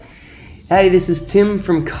Hey, this is Tim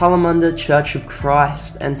from Kalamunda Church of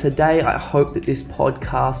Christ, and today I hope that this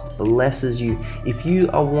podcast blesses you. If you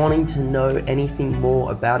are wanting to know anything more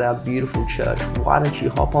about our beautiful church, why don't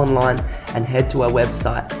you hop online and head to our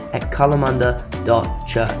website at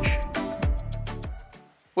kalamunda.church.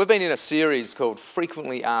 We've been in a series called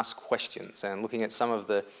Frequently Asked Questions and looking at some of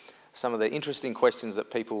the interesting questions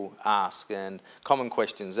that people ask and common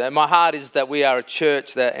questions. And my heart is that we are a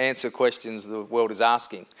church that answer questions the world is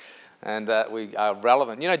asking, and that we are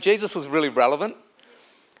relevant. You know, Jesus was really relevant.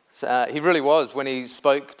 He really was. When he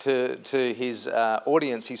spoke to his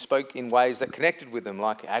audience, he spoke in ways that connected with them,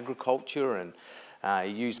 like agriculture, and he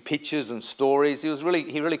used pictures and stories. He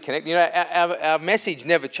really connected. You know, our message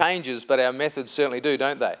never changes, but our methods certainly do,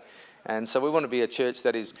 don't they? And so we want to be a church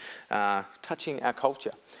that is touching our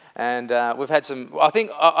culture. And we've had some, I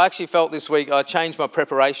actually felt this week, I changed my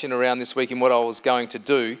preparation around this week in what I was going to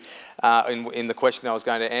do in the question I was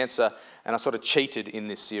going to answer. And I sort of cheated in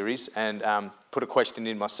this series and put a question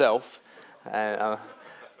in myself. And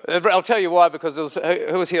I'll tell you why, because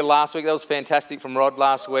who was here last week? That was fantastic from Rod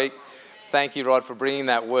last week. Thank you, Rod, for bringing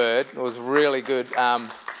that word. It was really good on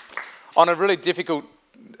a really difficult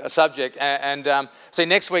subject. And see,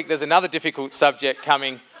 next week there's another difficult subject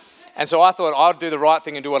coming. And so I thought I'd do the right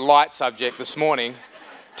thing and do a light subject this morning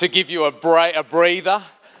to give you a breather.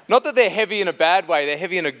 Not that they're heavy in a bad way, they're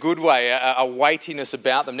heavy in a good way, a weightiness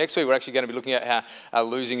about them. Next week we're actually going to be looking at how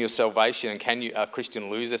losing your salvation, and can a Christian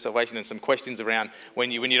lose their salvation, and some questions around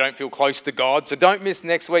when you don't feel close to God. So don't miss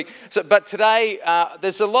next week. But today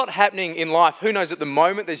there's a lot happening in life. Who knows, at the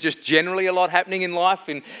moment there's just generally a lot happening in life.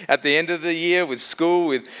 At the end of the year with school,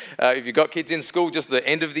 with if you've got kids in school, just the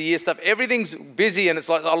end of the year stuff. Everything's busy and it's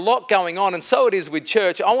like a lot going on, and so it is with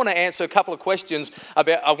church. I want to answer a couple of questions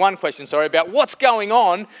about about what's going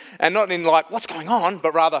on. And not in like, what's going on,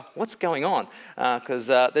 but rather, what's going on? Because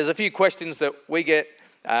there's a few questions that we get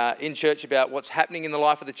in church about what's happening in the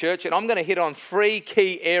life of the church. And I'm going to hit on 3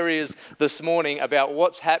 key areas this morning about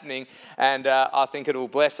what's happening. And I think it will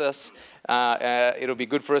bless us. It'll be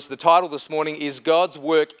good for us. The title this morning is God's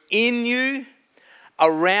Work in You,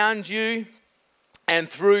 Around You, and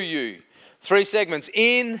Through You. 3 segments: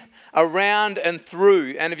 in, around, and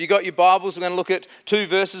through. And if you've got your Bibles, we're going to look at 2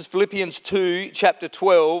 verses. Philippians 2, chapter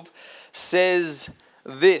 12, says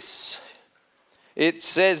this. It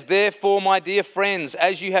says, "Therefore, my dear friends,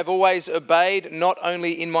 as you have always obeyed, not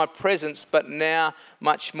only in my presence, but now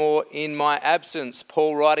much more in my absence."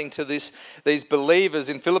 Paul writing to these believers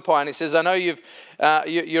in Philippi, and he says, "I know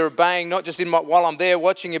you're obeying not just while I'm there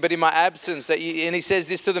watching you, but in my absence." And he says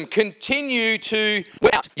this to them: "Continue to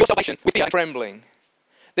work out your salvation with fear and trembling."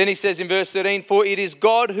 Then he says in verse 13, "For it is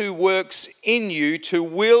God who works in you to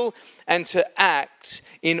will and to act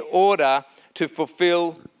in order to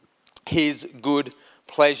fulfill his good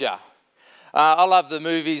pleasure." I love the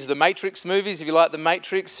movies, the Matrix movies, if you like the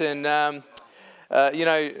Matrix. And, how do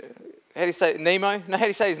you say Nemo? No, how do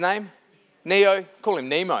you say his name? Neo? Call him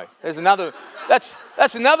Nemo. There's another, that's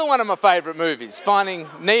another one of my favourite movies, Finding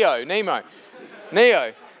Nemo.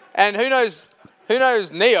 And who knows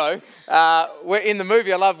Neo? In the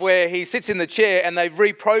movie, I love where he sits in the chair and they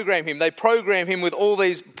reprogram him. They program him with all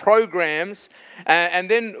these programs. And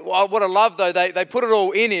then what I love, though, they put it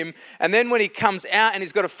all in him. And then when he comes out and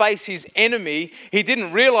he's got to face his enemy, he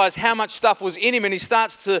didn't realize how much stuff was in him. And he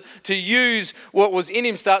starts to use what was in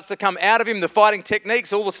him, starts to come out of him, the fighting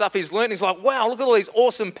techniques, all the stuff he's learned. He's like, wow, look at all these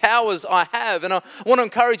awesome powers I have. And I want to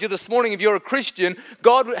encourage you this morning, if you're a Christian,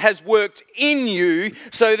 God has worked in you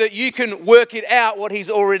so that you can work it out what he's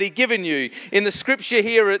already given you. In the scripture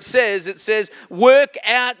here it says, work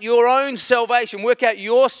out your own salvation, work out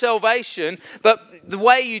your salvation. But the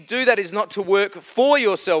way you do that is not to work for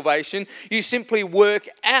your salvation. You simply work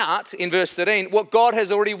out, in verse 13, what God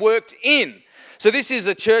has already worked in. So this is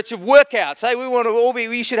a church of workouts. Hey,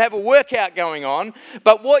 we should have a workout going on,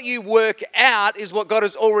 but what you work out is what God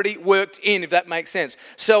has already worked in, if that makes sense.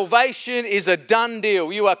 Salvation is a done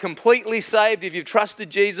deal. You are completely saved if you've trusted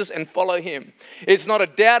Jesus and follow him. It's not a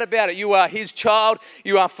doubt about it. You are his child.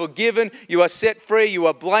 You are forgiven. You are set free. You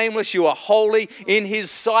are blameless. You are holy in his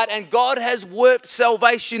sight. And God has worked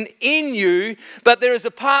salvation in you, but there is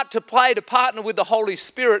a part to play to partner with the Holy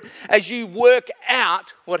Spirit as you work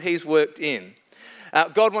out what he's worked in.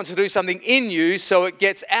 God wants to do something in you so it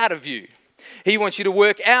gets out of you. He wants you to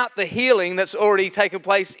work out the healing that's already taken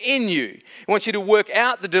place in you. He wants you to work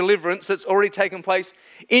out the deliverance that's already taken place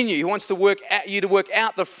in you. He wants to work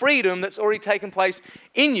out the freedom that's already taken place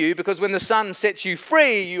in you, because when the Son sets you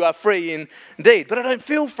free, you are free indeed. But I don't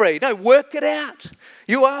feel free. No, work it out.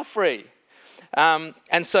 You are free.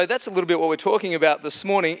 And so that's a little bit what we're talking about this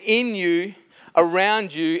morning. In you,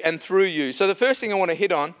 around you and through you. So the first thing I want to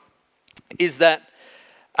hit on is that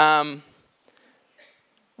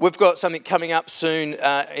we've got something coming up soon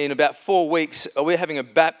in about 4 weeks. We're having a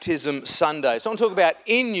baptism Sunday. So I want to talk about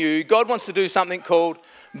in you. God wants to do something called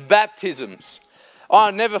baptisms.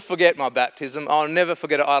 I'll never forget my baptism. I'll never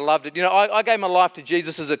forget it. I loved it. You know, I gave my life to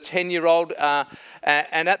Jesus as a 10-year-old.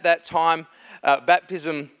 And at that time,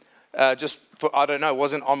 baptism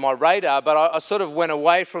wasn't on my radar. But I sort of went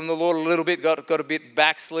away from the Lord a little bit, got a bit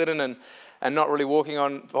backslidden and not really walking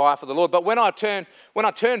on fire for the Lord. But when I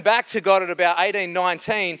turned back to God at about 18,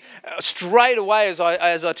 19, straight away as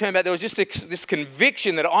I turned back, there was just this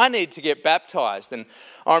conviction that I need to get baptized. And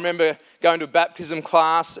I remember going to a baptism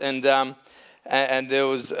class and there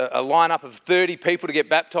was a lineup of 30 people to get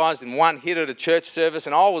baptized in one hit at a church service,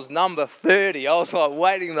 and I was number 30. I was like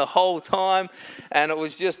waiting the whole time, and it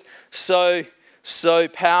was just so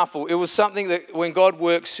powerful. It was something that when God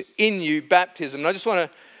works in you, baptism. And I just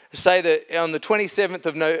want to say that on the 27th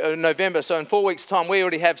of November, so in 4 weeks' time, we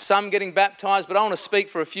already have some getting baptized, but I want to speak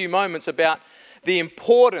for a few moments about the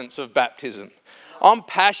importance of baptism. I'm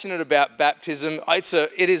passionate about baptism.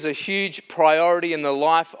 It is a huge priority in the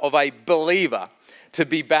life of a believer to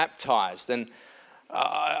be baptized. And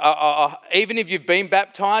even if you've been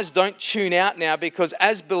baptized, don't tune out now, because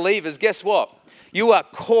as believers, guess what? You are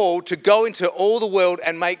called to go into all the world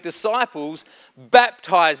and make disciples,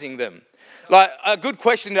 baptizing them. Like a good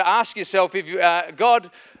question to ask yourself,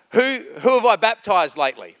 God, who have I baptized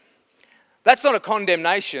lately? That's not a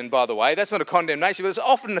condemnation, by the way. That's not a condemnation, but it's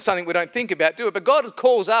often something we don't think about, do it? But God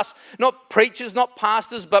calls us, not preachers, not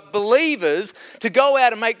pastors, but believers, to go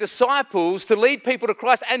out and make disciples, to lead people to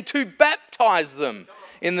Christ and to baptize them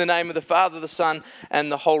in the name of the Father, the Son,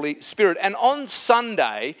 and the Holy Spirit. And on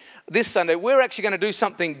Sunday, this Sunday, we're actually going to do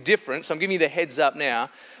something different. So I'm giving you the heads up now.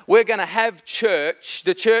 We're going to have church.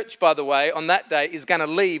 The church, by the way, on that day is going to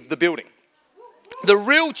leave the building. The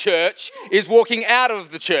real church is walking out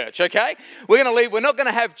of the church, okay? We're going to leave. We're not going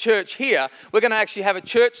to have church here. We're going to actually have a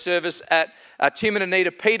church service at Tim and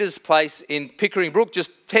Anita Peters' place in Pickering Brook,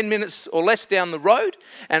 just 10 minutes or less down the road.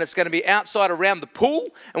 And it's going to be outside around the pool.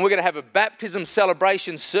 And we're going to have a baptism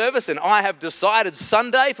celebration service. And I have decided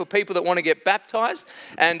Sunday for people that want to get baptized.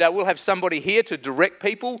 And we'll have somebody here to direct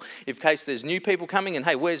people in case there's new people coming. And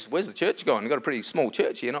hey, where's the church going? We've got a pretty small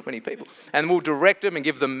church here, not many people. And we'll direct them and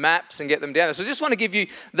give them maps and get them down there. So I just want to give you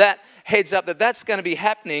that heads up that that's going to be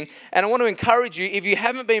happening. And I want to encourage you, if you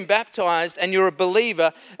haven't been baptized and you're a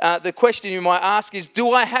believer, the question you might ask is,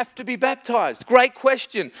 do I have to be baptized? Great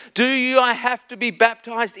question. I have to be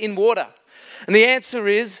baptized in water? And the answer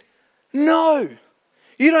is no.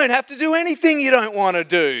 You don't have to do anything you don't want to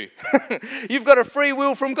do. You've got a free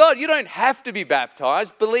will from God. You don't have to be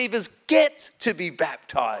baptized. Believers get to be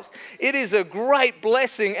baptized. It is a great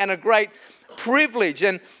blessing and a great privilege.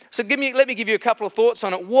 And so let me give you a couple of thoughts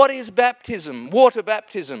on it. What is baptism? Water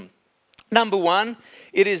baptism. Number one,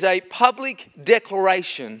 it is a public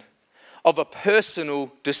declaration of a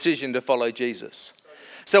personal decision to follow Jesus.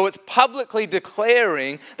 So it's publicly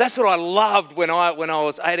declaring. That's what I loved when I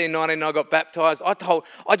was 18, 19 and I got baptized.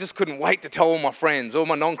 I just couldn't wait to tell all my friends, all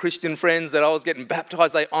my non-Christian friends, that I was getting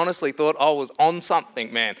baptized. They honestly thought I was on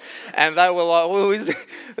something, man. And they were like, well,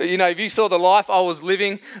 if you saw the life I was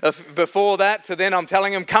living before that, to then I'm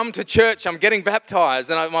telling them, come to church, I'm getting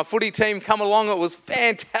baptized. And my footy team come along. It was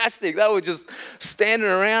fantastic. They were just standing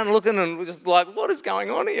around looking and just like, what is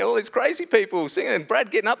going on here? All these crazy people singing, and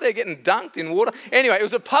Brad getting up there, getting dunked in water. Anyway, it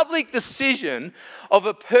was a public decision of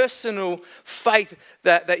a personal faith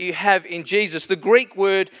that you have in Jesus. The Greek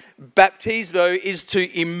word baptizo is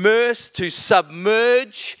to immerse, to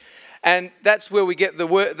submerge, and that's where we get the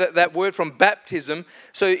word that word from, baptism.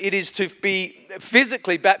 So it is to be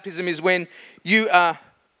physically. Baptism is when you are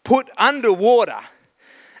put underwater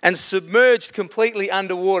and submerged completely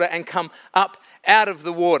underwater and come up out of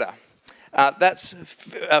the water. That's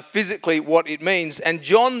physically what it means. And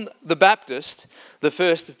John the Baptist,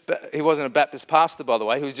 he wasn't a Baptist pastor, by the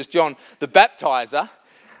way, he was just John the Baptizer.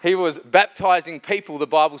 He was baptizing people, the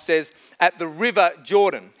Bible says, at the River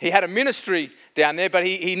Jordan. He had a ministry down there, but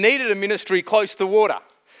he needed a ministry close to water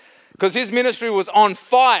because his ministry was on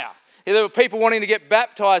fire. There were people wanting to get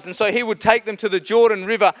baptized, and so he would take them to the Jordan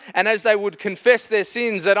River, and as they would confess their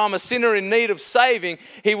sins, that I'm a sinner in need of saving,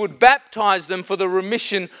 he would baptize them for the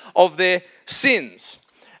remission of their sins,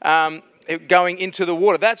 going into the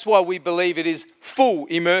water. That's why we believe it is full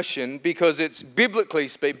immersion, because it's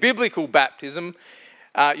biblical baptism.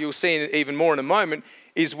 You'll see it even more in a moment,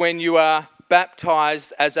 is when you are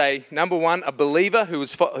baptized as number one, a believer who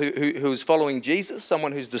is following Jesus,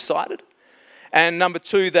 someone who's decided, and number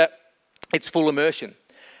two, that it's full immersion.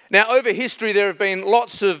 Now, over history, there have been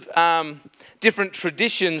lots of different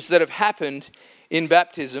traditions that have happened in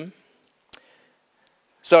baptism.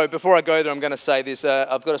 So before I go there, I'm going to say this.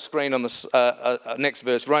 I've got a screen on the next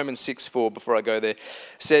verse, Romans 6:4, before I go there. It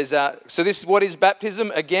says, so this is what is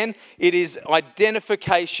baptism. Again, it is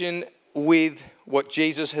identification with what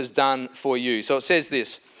Jesus has done for you. So it says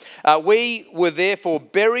this, we were therefore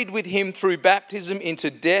buried with him through baptism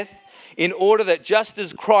into death, in order that just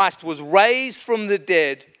as Christ was raised from the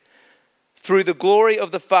dead through the glory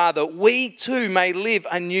of the Father, we too may live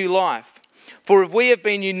a new life. For if we have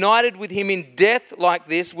been united with him in death like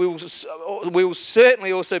this, we will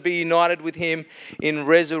certainly also be united with him in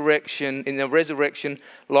the resurrection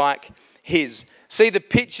like his. See the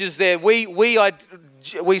pictures there.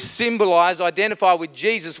 We symbolize, identify with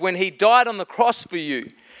Jesus when he died on the cross for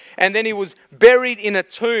you. And then he was buried in a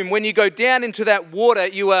tomb. When you go down into that water,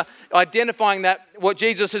 you are identifying that what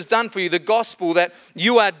Jesus has done for you, the gospel, that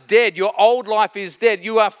you are dead. Your old life is dead.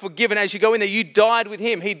 You are forgiven. As you go in there, you died with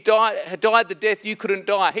him. He died the death you couldn't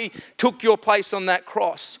die. He took your place on that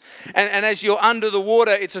cross. And as you're under the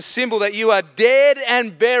water, it's a symbol that you are dead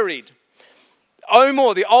and buried. Oh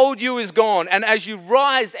more, the old you is gone. And as you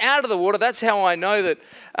rise out of the water, that's how I know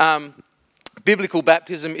that biblical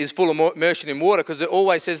baptism is full of immersion in water, because it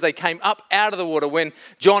always says they came up out of the water. When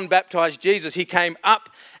John baptized Jesus, he came up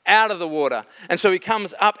out of the water. And so he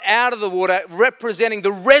comes up out of the water representing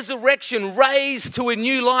the resurrection, raised to a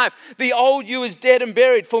new life. The old you is dead and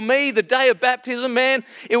buried. For me, the day of baptism, man,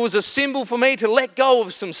 it was a symbol for me to let go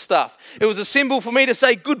of some stuff. It was a symbol for me to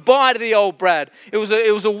say goodbye to the old Brad. It was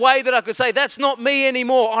a way that I could say, that's not me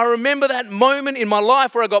anymore. I remember that moment in my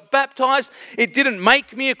life where I got baptized. It didn't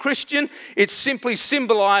make me a Christian. It simply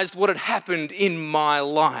symbolized what had happened in my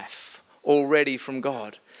life already from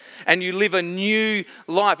God. And you live a new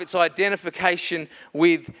life. It's identification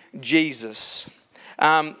with Jesus.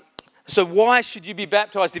 So why should you be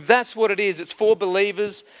baptized? If that's what it is, it's for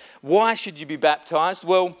believers. Why should you be baptized?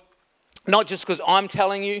 Well, not just because I'm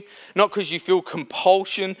telling you, not because you feel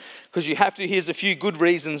compulsion, because you have to. Here's a few good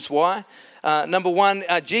reasons why. Number one,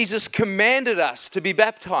 Jesus commanded us to be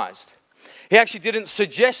baptized. He actually didn't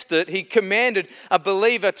suggest it. He commanded a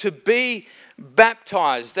believer to be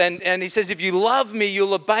baptized. And he says, if you love me,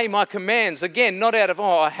 you'll obey my commands. Again, not out of,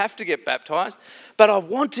 I have to get baptized, but I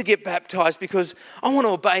want to get baptized because I want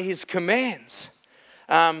to obey his commands.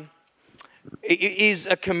 It is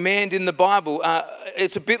a command in the Bible.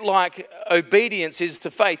 It's a bit like obedience is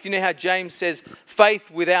to faith. You know how James says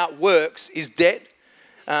faith without works is dead?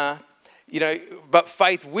 But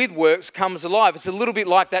faith with works comes alive. It's a little bit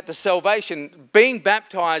like that to salvation. Being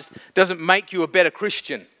baptized doesn't make you a better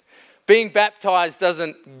Christian. Being baptized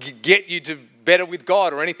doesn't get you to better with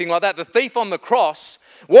God or anything like that. The thief on the cross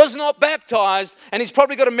was not baptized, and he's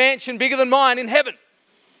probably got a mansion bigger than mine in heaven.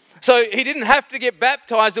 So he didn't have to get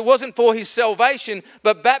baptized. It wasn't for his salvation,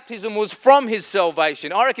 but baptism was from his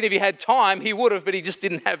salvation. I reckon if he had time, he would have, but he just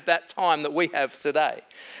didn't have that time that we have today.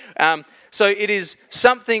 So it is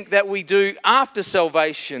something that we do after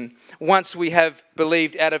salvation once we have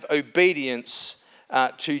believed out of obedience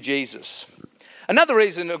to Jesus. Another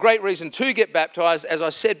reason, a great reason to get baptized, as I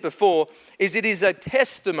said before, is it is a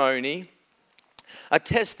testimony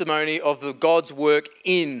of the God's work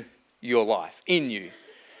in your life, in you.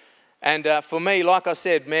 And for me, like I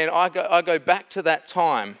said, man, I go back to that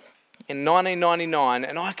time in 1999,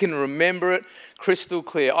 and I can remember it crystal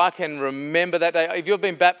clear. I can remember that day. If you've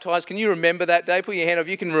been baptized, can you remember that day? Put your hand up.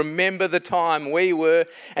 You can remember the time where you were,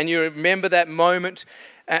 and you remember that moment.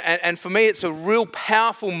 And for me, it's a real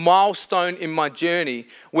powerful milestone in my journey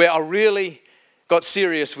where I really got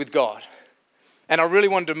serious with God. And I really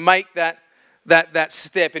wanted to make that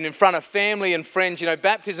step. And in front of family and friends,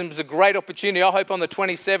 baptism is a great opportunity. I hope on the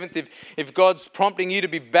 27th, if God's prompting you to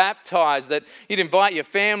be baptized, that you'd invite your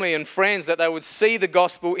family and friends, that they would see the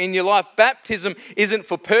gospel in your life. Baptism isn't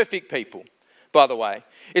for perfect people, by the way.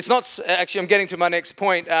 It's not, actually, I'm getting to my next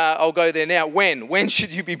point. I'll go there now. When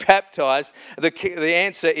should you be baptized? The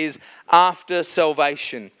answer is after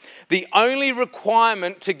salvation. The only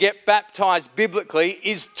requirement to get baptized biblically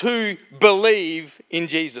is to believe in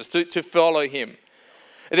Jesus, to follow him.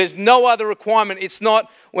 There's no other requirement. It's not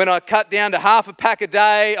when I cut down to half a pack a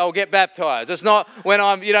day, I'll get baptized. It's not when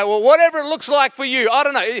I'm, whatever it looks like for you. I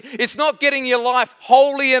don't know. It's not getting your life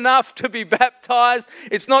holy enough to be baptized.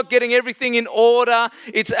 It's not getting everything in order.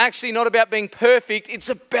 It's actually not about being perfect. It's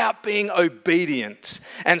about being obedient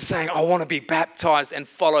and saying, I want to be baptized and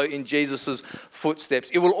follow in Jesus' footsteps.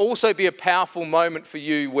 It will also be a powerful moment for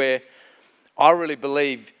you where I really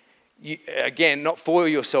believe, again, not for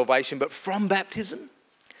your salvation, but from baptism,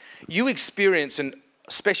 you experience a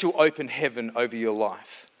special open heaven over your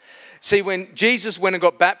life. See, when Jesus went and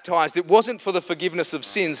got baptized, it wasn't for the forgiveness of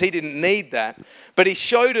sins. He didn't need that. But he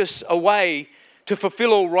showed us a way to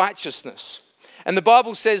fulfill all righteousness. And the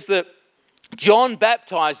Bible says that John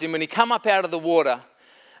baptized him when he come up out of the water,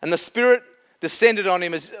 and the Spirit descended on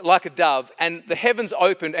him as like a dove, and the heavens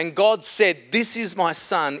opened, and God said, "This is my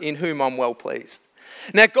Son in whom I'm well pleased."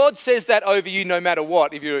 Now, God says that over you no matter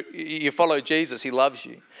what. If you follow Jesus, he loves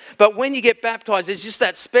you. But when you get baptized, there's just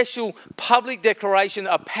that special public declaration,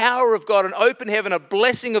 a power of God, an open heaven, a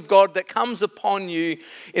blessing of God that comes upon you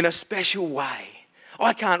in a special way.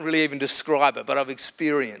 I can't really even describe it, but I've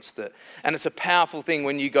experienced it. And it's a powerful thing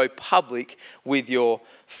when you go public with your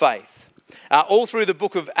faith. All through the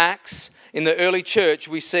book of Acts, in the early church,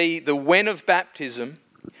 we see the when of baptism.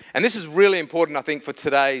 And this is really important, I think, for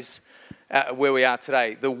today's where we are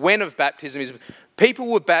today. The when of baptism is people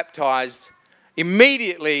were baptized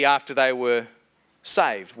immediately after they were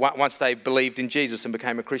saved, once they believed in Jesus and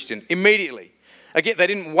became a Christian. Immediately. Again, they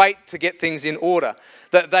didn't wait to get things in order.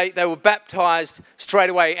 They were baptized straight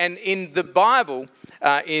away. And in the Bible,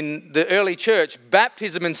 in the early church,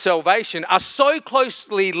 baptism and salvation are so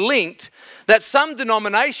closely linked that some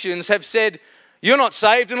denominations have said, you're not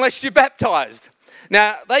saved unless you're baptized.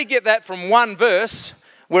 Now, they get that from one verse,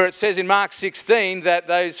 where it says in Mark 16 that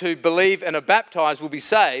those who believe and are baptized will be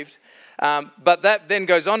saved. But that then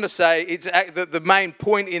goes on to say the main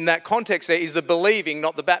point in that context there is the believing,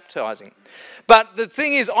 not the baptizing. But the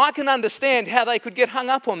thing is, I can understand how they could get hung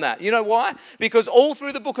up on that. You know why? Because all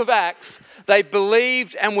through the book of Acts, they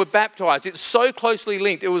believed and were baptized. It's so closely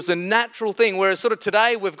linked. It was the natural thing. Whereas sort of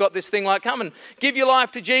today, we've got this thing like, come and give your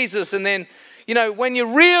life to Jesus. And then, when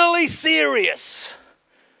you're really serious,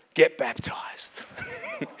 get baptized.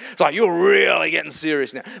 It's like, you're really getting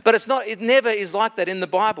serious now. But it's not. It never is like that in the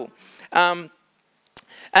Bible.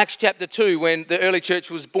 Acts chapter 2, when the early church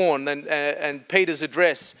was born and Peter's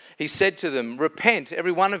address, he said to them, repent,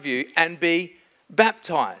 every one of you, and be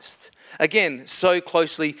baptized. Again, so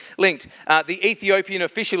closely linked. The Ethiopian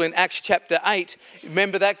official in Acts chapter 8,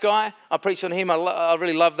 remember that guy? I preached on him. I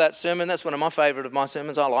really love that sermon. That's one of my favourite of my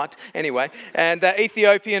sermons I liked. Anyway, and that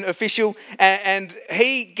Ethiopian official, and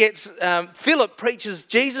he gets, Philip preaches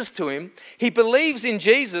Jesus to him. He believes in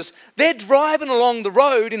Jesus. They're driving along the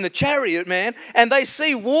road in the chariot, man, and they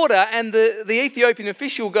see water, and the Ethiopian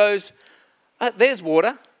official goes, there's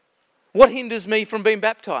water. What hinders me from being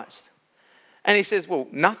baptized? And he says, well,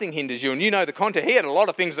 nothing hinders you. And you know the context. He had a lot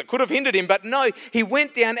of things that could have hindered him. But no, he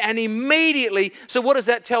went down and immediately. So what does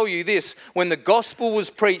that tell you? This, when the gospel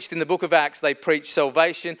was preached in the book of Acts, they preached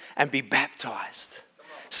salvation and be baptized.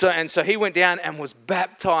 So he went down and was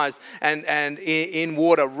baptized and in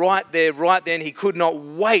water right there, right then. He could not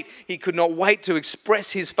wait. He could not wait to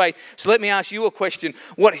express his faith. So let me ask you a question.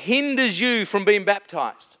 What hinders you from being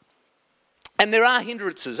baptized? And there are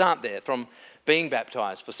hindrances, aren't there, from being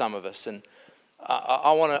baptized for some of us. And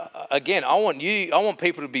I want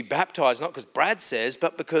people to be baptized, not because Brad says,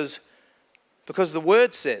 but because the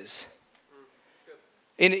Word says.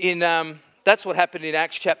 That's what happened in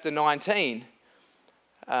Acts chapter 19.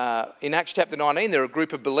 In Acts chapter 19, there were a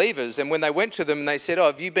group of believers, and when they went to them, and they said, "Oh,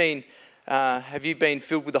 have you been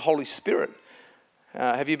filled with the Holy Spirit?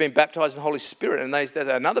 Have you been baptized in the Holy Spirit?" And they had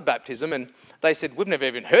another baptism, and they said, "We've never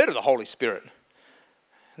even heard of the Holy Spirit."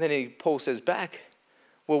 And then Paul says back,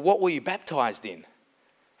 well, what were you baptized in?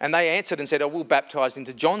 And they answered and said, we're baptized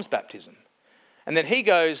into John's baptism. And then he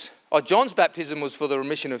goes, John's baptism was for the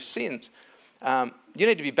remission of sins. You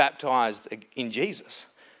need to be baptized in Jesus.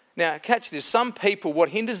 Now, catch this. Some people, what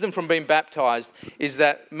hinders them from being baptized is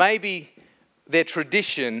that maybe their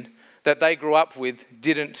tradition that they grew up with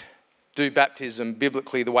didn't do baptism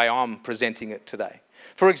biblically the way I'm presenting it today.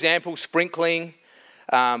 For example, sprinkling.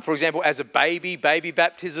 For example, as a baby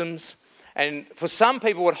baptisms. And for some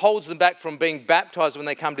people, what holds them back from being baptized when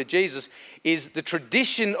they come to Jesus is the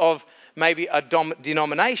tradition of maybe a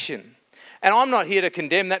denomination. And I'm not here to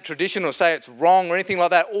condemn that tradition or say it's wrong or anything like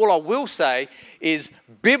that. All I will say is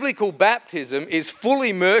biblical baptism is full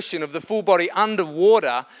immersion of the full body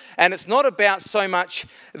underwater. And it's not about so much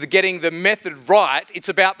getting the method right. It's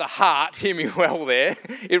about the heart. Hear me well there.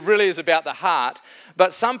 It really is about the heart.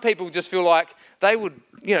 But some people just feel like they would,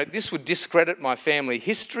 this would discredit my family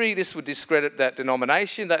history. This would discredit that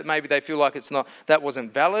denomination. That maybe they feel like that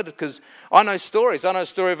wasn't valid. Because I know stories. I know a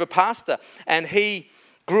story of a pastor, and he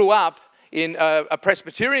grew up in a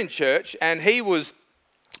Presbyterian church, and he was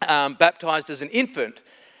baptized as an infant.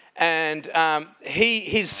 And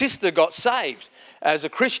his sister got saved as a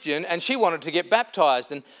Christian, and she wanted to get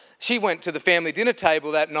baptized. And she went to the family dinner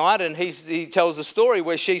table that night, and he tells a story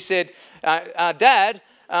where she said, Dad,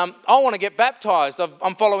 I want to get baptized.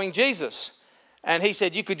 I'm following Jesus. And he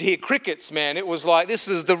said you could hear crickets, man. It was like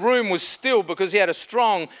the room was still because he had a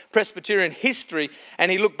strong Presbyterian history.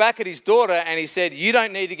 And he looked back at his daughter and he said, you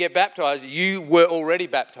don't need to get baptized. You were already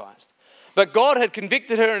baptized. But God had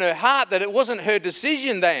convicted her in her heart that it wasn't her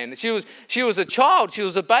decision then. She was a child, she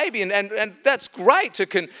was a baby, and that's great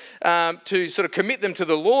to sort of commit them to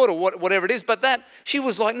the Lord or whatever it is. But that she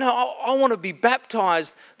was like, no, I want to be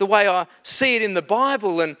baptized the way I see it in the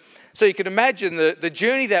Bible. And so you can imagine the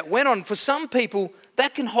journey that went on. For some people,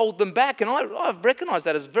 that can hold them back. And I've recognised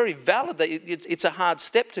that as very valid, that it's a hard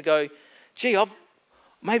step to go, gee,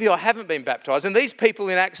 maybe I haven't been baptized. And these people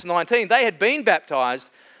in Acts 19, they had been baptized.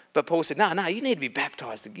 But Paul said, no, you need to be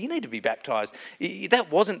baptized. You need to be baptized.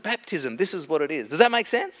 That wasn't baptism. This is what it is. Does that make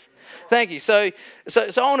sense? Thank you. So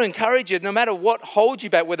I want to encourage you, no matter what holds you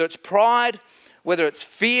back, whether it's pride, whether it's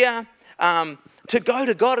fear, to go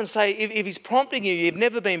to God and say, if he's prompting you, you've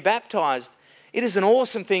never been baptized, it is an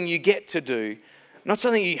awesome thing you get to do. Not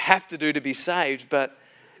something you have to do to be saved, but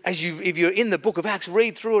if you're in the book of Acts,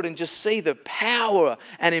 read through it and just see the power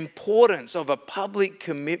and importance of a public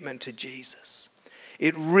commitment to Jesus.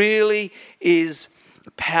 It really is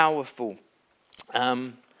powerful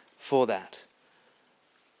for that.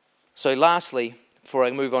 So lastly, before I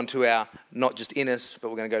move on to our not just in us, but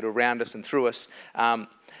we're going to go to around us and through us,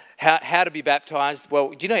 how to be baptized. Well,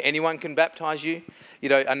 do you know anyone can baptize you? You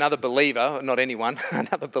know, another believer, not anyone,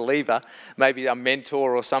 another believer, maybe a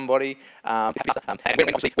mentor or somebody,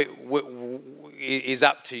 is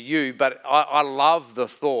up to you. But I love the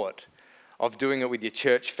thought of doing it with your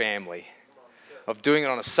church family. Of doing it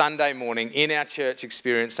on a Sunday morning in our church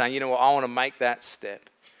experience, saying, you know what, I want to make that step.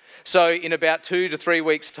 So in about 2 to 3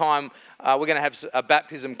 weeks' time, we're going to have a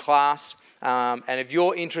baptism class. And if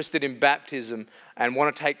you're interested in baptism and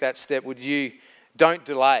want to take that step, don't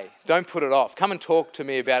delay. Don't put it off. Come and talk to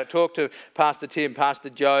me about it. Talk to Pastor Tim, Pastor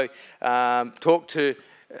Joe. Talk to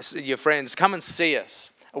your friends. Come and see us.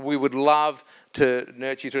 We would love to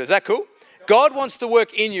nurture you through it. Is that cool? God wants to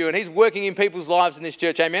work in you, and he's working in people's lives in this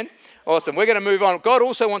church. Amen? Awesome. We're going to move on. God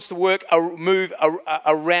also wants to move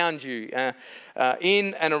around you,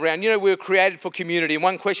 in and around. You know, we were created for community. And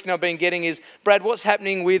one question I've been getting is, Brad, what's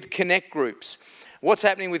happening with connect groups? What's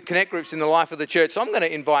happening with connect groups in the life of the church? So I'm going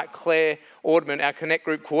to invite Claire Ordeman, our connect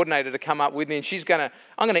group coordinator, to come up with me. And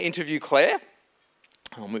I'm going to interview Claire.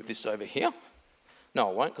 I'll move this over here. No,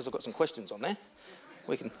 I won't, because I've got some questions on there.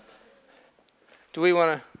 We can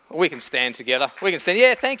stand together. We can stand.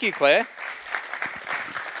 Yeah, thank you, Claire.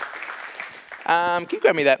 Can you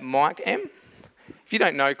grab me that mic, Em? If you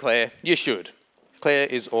don't know Claire, you should. Claire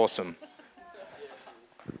is awesome.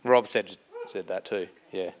 Rob said that too.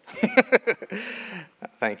 Yeah.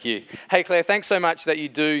 Thank you. Hey, Claire, thanks so much that you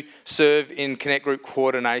do serve in Connect Group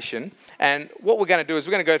coordination. And what we're going to do is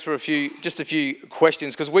we're going to go through a few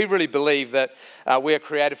questions, because we really believe that we are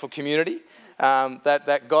created for community.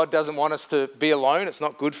 That God doesn't want us to be alone. It's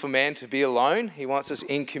not good for man to be alone. He wants us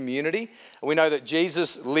in community. We know that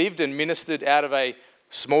Jesus lived and ministered out of a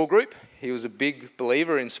small group. He was a big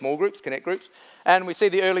believer in small groups, connect groups. And we see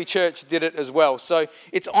the early church did it as well. So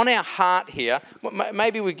it's on our heart here.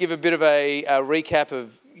 Maybe we give a bit of a recap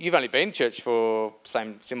of, you've only been in church for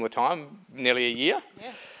similar time, nearly a year.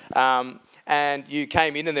 Yeah. And you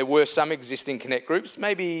came in and there were some existing connect groups.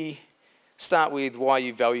 Maybe start with why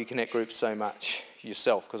you value connect groups so much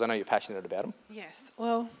yourself, because I know you're passionate about them. Yes,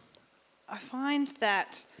 well, I find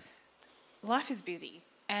that life is busy,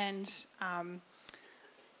 and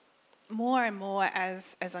more and more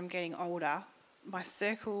as I'm getting older, my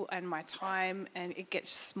circle and my time, and it gets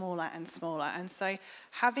smaller and smaller. And so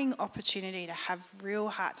having opportunity to have real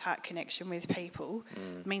heart-to-heart connection with people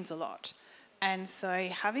means a lot. And so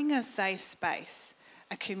having a safe space,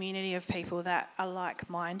 a community of people that are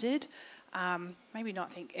like-minded, maybe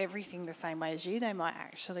not think everything the same way as you, they might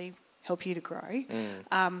actually help you to grow.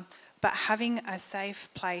 But having a safe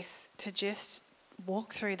place to just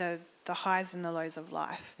walk through the highs and the lows of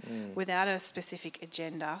life without a specific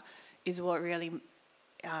agenda is what really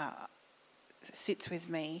sits with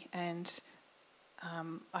me. And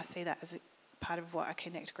I see that as part of what a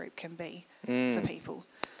connect group can be for people.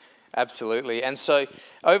 Absolutely. And so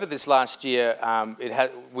over this last year,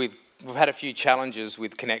 we've had a few challenges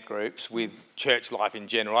with connect groups, with church life in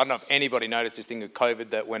general. I don't know if anybody noticed this thing with COVID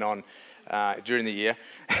that went on during the year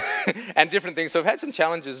and different things. So we've had some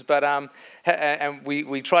challenges, but and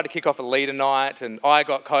we tried to kick off a leader night, and I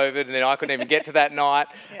got COVID, and then I couldn't even get to that night.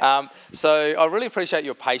 Yeah. So I really appreciate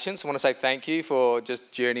your patience. I want to say thank you for just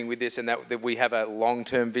journeying with this, and that we have a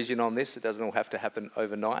long-term vision on this. It doesn't all have to happen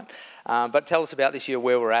overnight. But tell us about this year,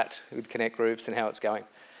 where we're at with connect groups and how it's going.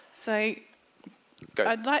 So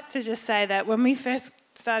I'd like to just say that when we first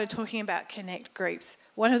started talking about connect groups,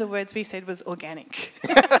 one of the words we said was organic.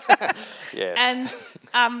 Yes.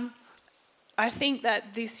 And I think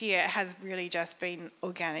that this year has really just been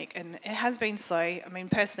organic, and it has been slow. I mean,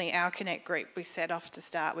 personally, our Connect group we set off to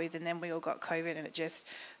start with, and then we all got COVID, and it just,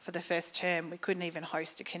 for the first term, we couldn't even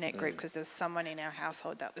host a Connect group because there was someone in our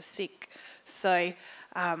household that was sick. So,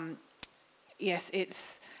 yes,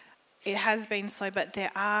 it has been slow, but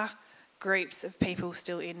there are groups of people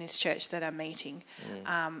still in this church that are meeting,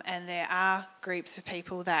 and there are groups of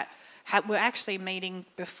people that were actually meeting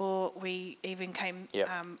before we even came. Yep.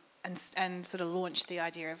 And sort of launched the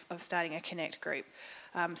idea of starting a Connect group.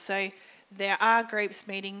 So there are groups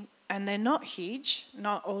meeting, and they're not huge.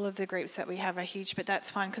 Not all of the groups that we have are huge, but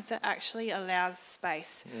that's fine because it actually allows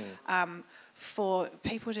space for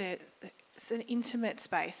people to. It's an intimate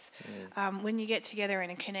space. When you get together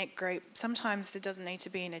in a Connect group, sometimes there doesn't need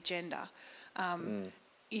to be an agenda.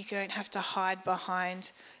 You don't have to hide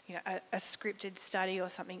behind, a scripted study or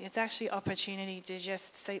something. It's actually opportunity to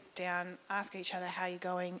just sit down, ask each other how you're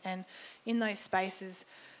going, and in those spaces,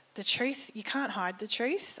 the truth, you can't hide the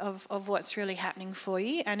truth of what's really happening for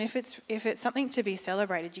you. And if it's something to be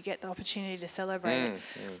celebrated, you get the opportunity to celebrate it.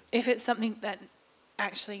 If it's something that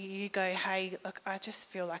actually you go, hey, look, I just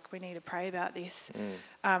feel like we need to pray about this.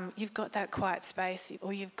 You've got that quiet space,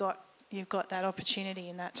 or you've got that opportunity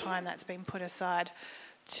in that time that's been put aside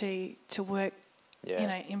to work,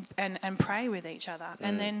 and pray with each other,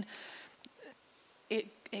 and then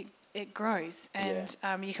it grows, and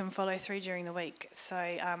you can follow through during the week.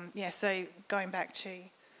 So so going back to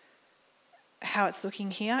how it's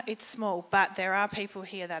looking here, it's small, but there are people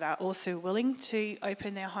here that are also willing to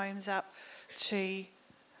open their homes up to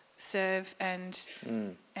serve and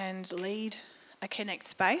lead a Connect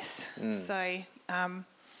space. So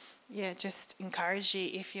just encourage you,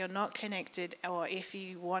 if you're not connected, or if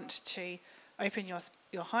you want to open your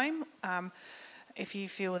home, if you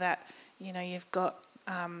feel that you've got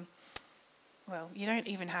you don't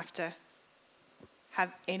even have to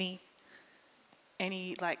have any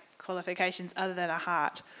like qualifications other than a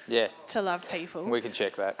heart to love people. We can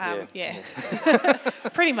check that.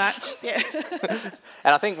 Pretty much.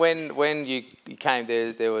 And I think when you came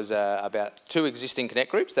there was about 2 existing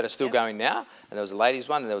Connect groups that are still going now, and there was a ladies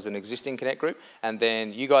one, and there was an existing Connect group, and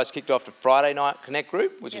then you guys kicked off the Friday night Connect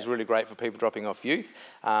group, which is really great for people dropping off youth,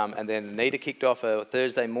 and then Anita kicked off a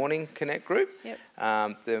Thursday morning Connect group.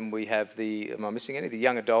 Then we have am I missing any? The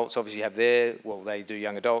young adults obviously have they do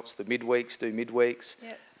young adults. The midweeks do midweeks.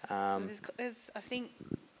 So there's I think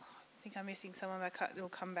I'm missing someone, but it'll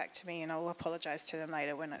come back to me, and I'll apologise to them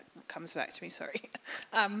later when it comes back to me. Sorry.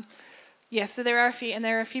 So there are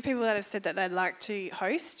a few people that have said that they'd like to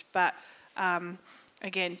host, but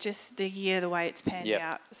again, just the way it's panned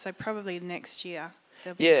out. So probably next year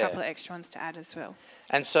there'll be a couple of extra ones to add as well.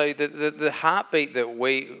 And so the heartbeat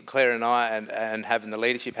that Claire and I and have in the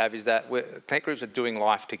leadership have is that Connect groups are doing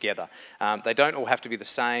life together. They don't all have to be the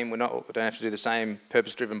same. We don't have to do the same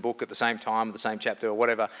purpose-driven book at the same time, the same chapter or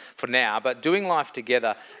whatever for now, but doing life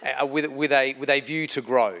together with a view to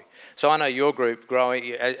grow. So I know your group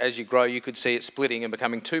growing, as you grow, you could see it splitting and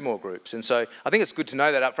becoming 2 more groups. And so I think it's good to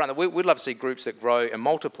know that up front, that we'd love to see groups that grow and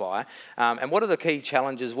multiply. And what are the key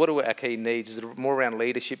challenges? What are our key needs? Is it more around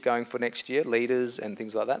leadership going for next year, leaders and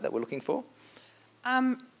things like that we're looking for?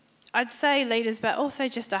 I'd say leaders, but also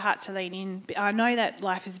just a heart to lean in. I know that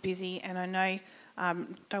life is busy, and I know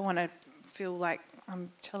don't want to feel like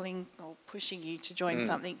I'm telling or pushing you to join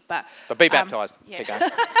something, but be baptised.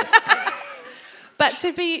 But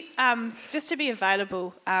to be just to be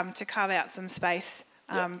available, to carve out some space,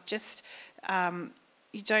 you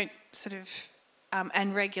don't sort of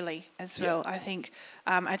and regularly as well. I think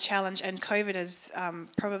a challenge, and COVID has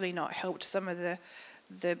probably not helped some of the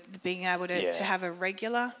being able to have a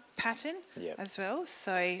regular pattern as well.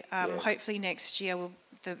 So hopefully next year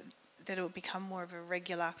that it will become more of a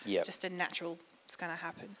regular, just a natural. It's going to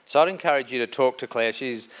happen. So I'd encourage you to talk to Claire.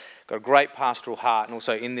 She's got a great pastoral heart, and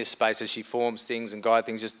also in this space as she forms things and guide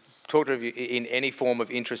things, just talk to her in any form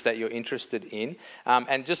of interest that you're interested in.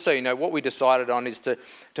 And just so you know, what we decided on is to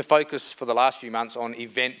focus for the last few months on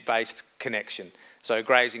event-based connection. So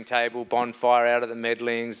grazing table, bonfire out at the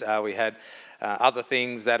Medlings. We had other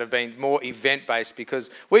things that have been more event-based,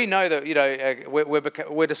 because we know that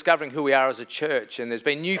we're discovering who we are as a church, and there's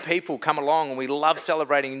been new people come along, and we love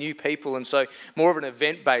celebrating new people, and so more of an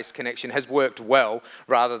event-based connection has worked well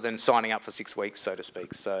rather than signing up for 6 weeks, so to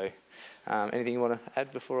speak. So anything you want to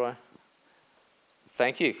add before I...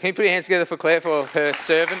 Thank you. Can you put your hands together for Claire for her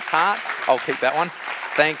servant heart? I'll keep that one.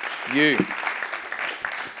 Thank you.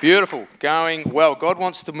 Beautiful. Going well. God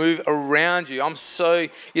wants to move around you.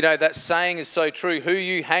 That saying is so true. Who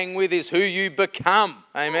you hang with is who you become.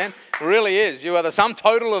 Amen. It really is. You are the sum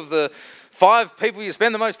total of the 5 people you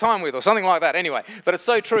spend the most time with, or something like that. Anyway, but it's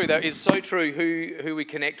so true. That is so true who we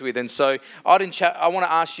connect with. And so I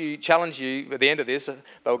want to challenge you at the end of this,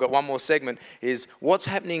 but we've got one more segment, is what's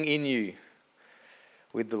happening in you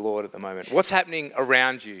with the Lord at the moment? What's happening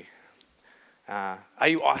around you? Are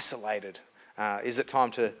you isolated? Is it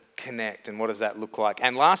time to connect, and what does that look like?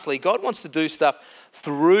 And lastly, God wants to do stuff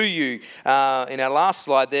through you. In our last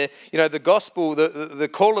slide there, the gospel, the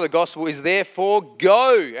call of the gospel is therefore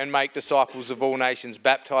go and make disciples of all nations,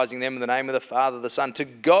 baptizing them in the name of the Father, the Son, to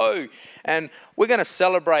go. And we're going to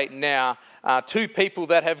celebrate now 2 people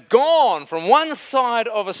that have gone from one side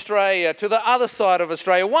of Australia to the other side of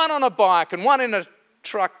Australia, one on a bike and one in a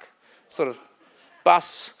truck, sort of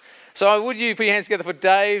bus. So would you put your hands together for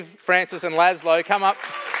Dave, Francis and Laszlo? Come up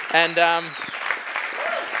and I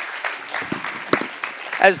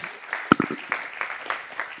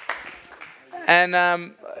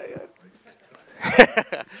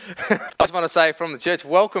just want to say from the church,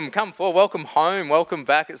 welcome, come forward, welcome home, welcome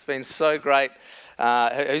back. It's been so great.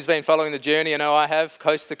 Who's been following the journey? I know I have,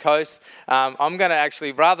 coast to coast. I'm going to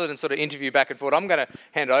actually, rather than sort of interview back and forth, I'm going to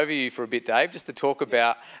hand over you for a bit, Dave, just to talk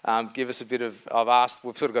about, give us a bit of,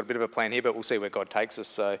 we've sort of got a bit of a plan here, but we'll see where God takes us.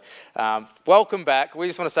 So welcome back. We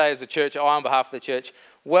just want to say as a church, on behalf of the church,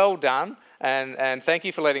 well done. And thank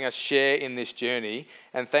you for letting us share in this journey.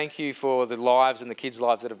 And thank you for the lives and the kids'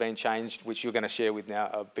 lives that have been changed, which you're going to share with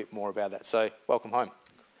now a bit more about that. So welcome home.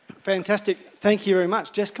 Fantastic. Thank you very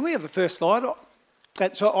much. Jess, can we have the first slide?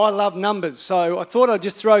 I love numbers, so I thought I'd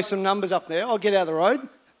just throw some numbers up there. I'll get out of the road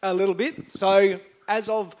a little bit. So as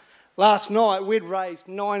of last night, we'd raised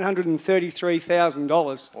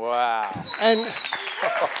 $933,000. Wow. And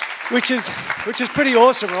which is pretty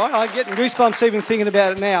awesome, right? I'm getting goosebumps even thinking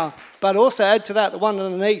about it now. But also add to that the one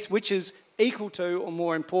underneath, which is equal to or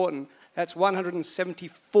more important. That's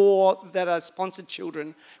 174 that are sponsored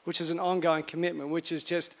children, which is an ongoing commitment, which is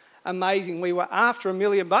just amazing. We were after $1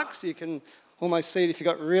 million. You can almost see it if you've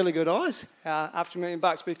got really good eyes, after $1 million.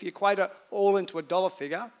 But if you equate it all into a dollar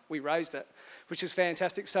figure, we raised it, which is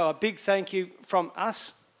fantastic. So a big thank you from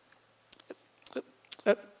us,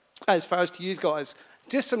 as far as to you guys.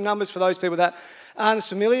 Just some numbers for those people that aren't as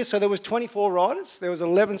familiar. So there was 24 riders. There was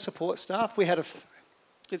 11 support staff. We had 2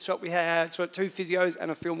 physios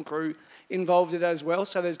and a film crew involved in that as well.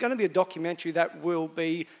 So there's going to be a documentary that will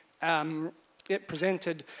be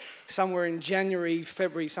presented somewhere in January,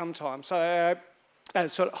 February sometime. So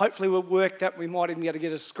hopefully we'll work that. We might even be able to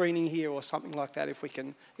get a screening here or something like that if we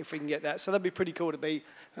can get that. So that'd be pretty cool to be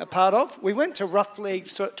a part of. We went to roughly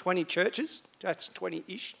 20 churches. That's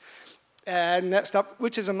 20-ish. And that stuff,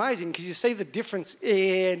 which is amazing because you see the difference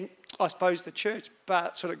in, I suppose, the church,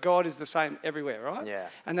 but sort of God is the same everywhere, right? Yeah.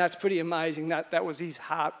 And that's pretty amazing. That was his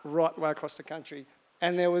heart right way across the country.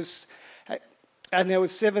 And there was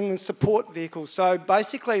 7 support vehicles. So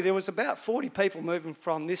basically there was about 40 people moving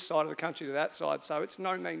from this side of the country to that side. So it's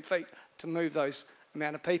no mean feat to move those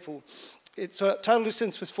amount of people. Total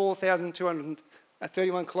distance was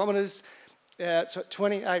 4,231 kilometres,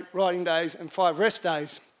 28 riding days and 5 rest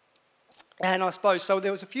days. And I suppose, so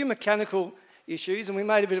there was a few mechanical issues, and we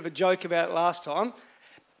made a bit of a joke about it last time.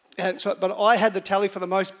 But I had the tally for the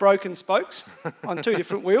most broken spokes on 2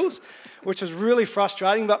 different wheels, which was really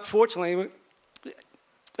frustrating. But fortunately,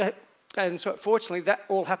 that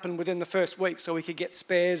all happened within the first week, so we could get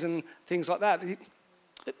spares and things like that.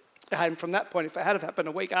 And from that point, if it had happened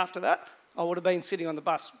a week after that, I would have been sitting on the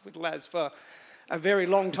bus with lads for a very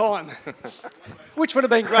long time, which would have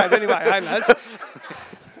been great anyway, hey lads?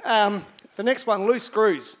 The next one, loose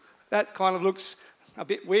screws. That kind of looks a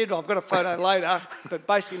bit weird. I've got a photo later, but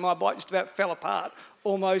basically my bike just about fell apart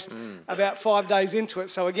almost about 5 days into it.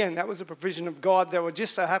 So again, that was a provision of God. There would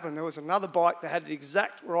just so happen there was another bike that had the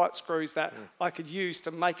exact right screws that I could use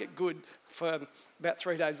to make it good for about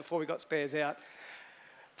 3 days before we got spares out.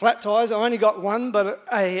 Flat tyres, I only got one, but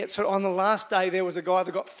on the last day there was a guy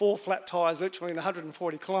that got 4 flat tyres literally in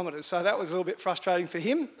 140 kilometres. So that was a little bit frustrating for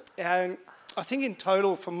him. And I think in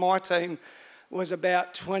total for my team was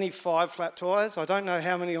about 25 flat tyres. I don't know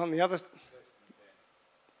how many on the other.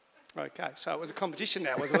 Okay, so it was a competition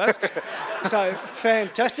now, wasn't it? So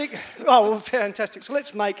fantastic. Oh, well, fantastic. So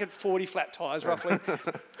let's make it 40 flat tyres roughly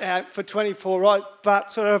for 24 rides.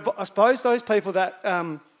 But sort of, I suppose those people that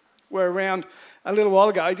were around a little while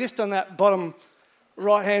ago, just on that bottom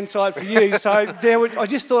right-hand side for you. So I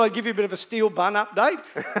just thought I'd give you a bit of a steel bun update.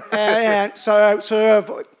 And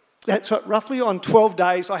so roughly on 12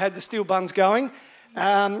 days, I had the steel buns going.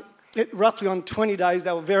 roughly on 20 days,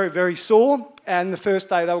 they were very, very sore, and the first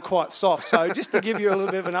day they were quite soft. So just to give you a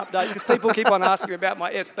little bit of an update, because people keep on asking me about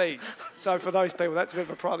my SBs. So for those people, that's a bit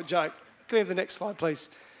of a private joke. Can we have the next slide, please?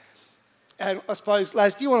 And I suppose,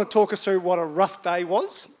 Laz, do you want to talk us through what a rough day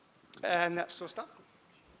was and that sort of stuff?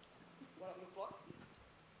 What it looked like?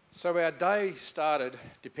 So our day started,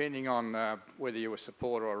 depending on whether you were a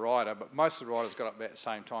supporter or a rider, but most of the riders got up about the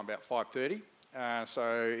same time, about 5:30.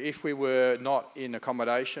 So if we were not in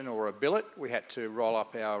accommodation or a billet, we had to roll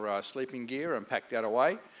up our sleeping gear and pack that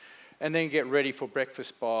away, and then get ready for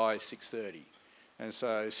breakfast by 6:30. And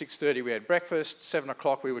so 6:30 we had breakfast, 7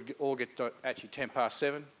 o'clock we would all get to, actually 10 past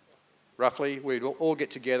 7, roughly, we'd all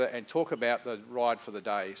get together and talk about the ride for the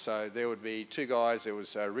day. So there would be two guys, there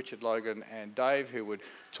was Richard Logan and Dave, who would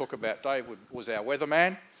talk about, was our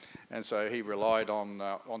weatherman, and so he relied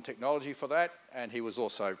on technology for that, and he was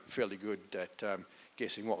also fairly good at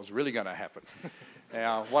guessing what was really going to happen.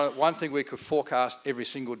 Now, one thing we could forecast every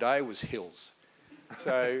single day was hills.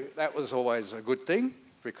 So that was always a good thing,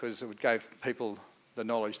 because it would give people the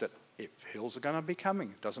knowledge that if hills are going to be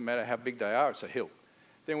coming, it doesn't matter how big they are, it's a hill.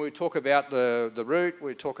 Then we talk about the route,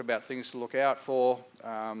 we talk about things to look out for,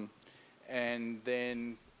 and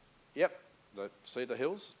then, see the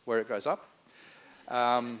hills, where it goes up.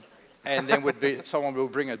 And then someone will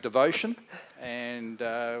bring a devotion, and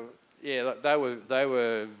they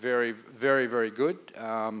were very, very, very good.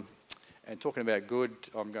 And talking about good,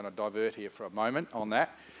 I'm going to divert here for a moment on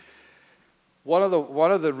that. One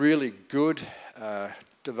of the really good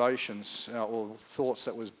devotions or thoughts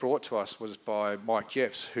that was brought to us was by Mike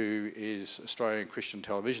Jeffs, who is Australian Christian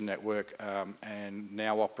Television Network and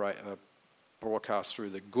now broadcasts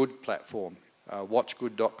through the Good platform,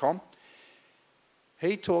 watchgood.com.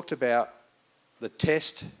 He talked about the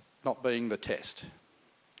test not being the test,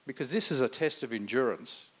 because this is a test of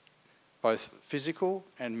endurance, both physical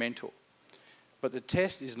and mental. But the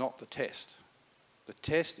test is not the test. The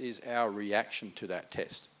test is our reaction to that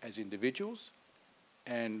test as individuals.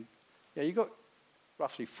 And you've got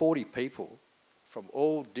roughly 40 people from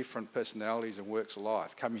all different personalities and walks of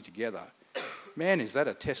life coming together. Man, is that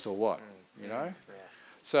a test or what? You know? Yeah.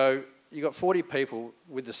 So you've got 40 people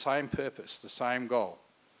with the same purpose, the same goal.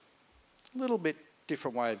 A little bit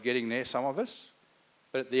different way of getting there, some of us.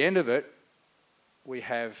 But at the end of it, we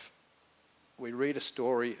read a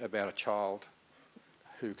story about a child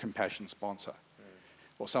who Compassion sponsor.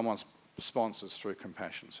 Or someone sponsors through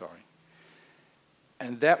Compassion, sorry.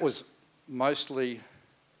 And that was mostly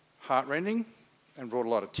heartrending and brought a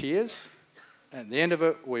lot of tears. And at the end of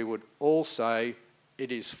it, we would all say,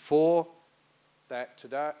 it is for that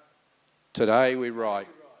today we ride.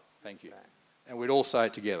 Thank you. And we'd all say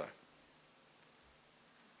it together.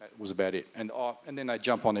 That was about it. And then they'd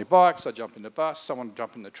jump on their bikes, I'd jump in the bus, someone would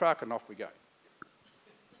jump in the truck, and off we go.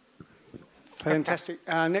 Fantastic.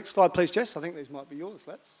 Next slide, please, Jess. I think these might be yours,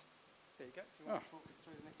 lads. There you go. Do you want to talk us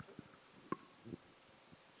through the next two?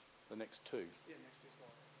 The next two? Yeah, next two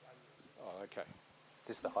slides. Oh, okay.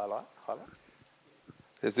 This is the highlight?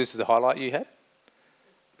 This is the highlight you had?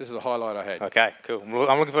 This is the highlight I had. Okay, cool.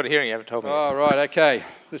 I'm looking forward to hearing it. You haven't told me yet. Oh, right, okay.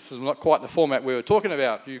 This is not quite the format we were talking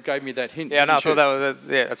about. You gave me that hint. Yeah, no, I thought that was...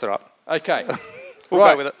 that's all right. Okay. We'll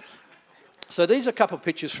go with it. So these are a couple of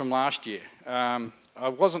pictures from last year. I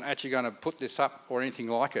wasn't actually going to put this up or anything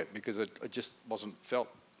like it, because it just wasn't felt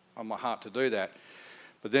on my heart to do that.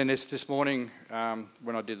 But then this morning,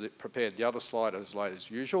 when I prepared the other slide as late as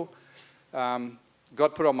usual,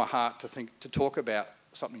 God put on my heart to talk about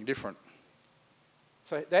something different.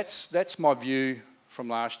 So that's my view from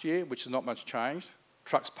last year, which has not much changed.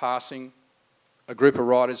 Trucks passing, a group of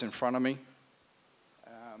riders in front of me,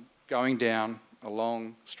 going down a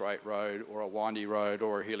long straight road or a windy road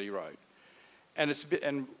or a hilly road.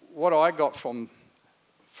 And what I got from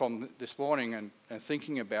this morning and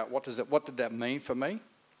thinking about what did that mean for me?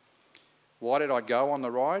 Why did I go on the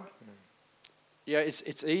ride? Yeah,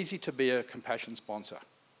 it's easy to be a Compassion sponsor,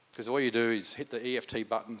 because all you do is hit the EFT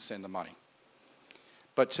button, send the money.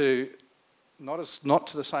 But not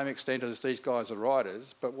to the same extent as these guys are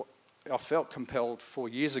riders, but I felt compelled 4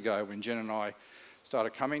 years ago when Jen and I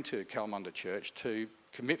started coming to Kalamunda Church to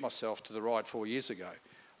commit myself to the ride 4 years ago.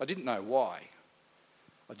 I didn't know why.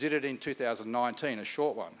 I did it in 2019, a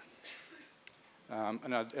short one.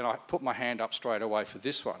 And I put my hand up straight away for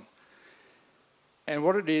this one. And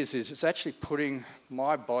what it is it's actually putting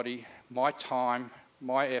my body, my time,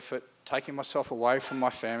 my effort, taking myself away from my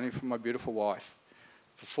family, from my beautiful wife,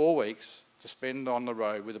 for 4 weeks to spend on the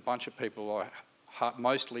road with a bunch of people I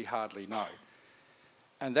mostly hardly know.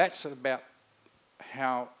 And that's about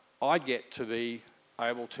how I get to be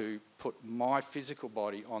able to put my physical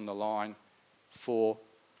body on the line for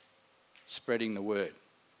spreading the word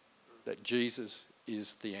that Jesus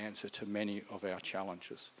is the answer to many of our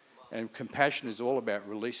challenges. And compassion is all about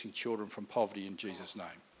releasing children from poverty in Jesus' name.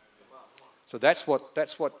 So that's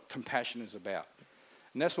what compassion is about.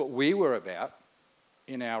 And that's what we were about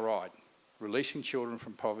in our ride, releasing children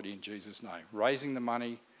from poverty in Jesus' name, raising the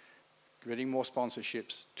money, getting more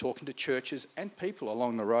sponsorships, talking to churches and people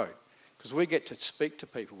along the road. Because we get to speak to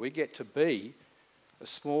people. We get to be a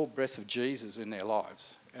small breath of Jesus in their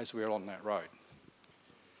lives as we're on that road.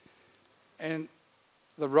 And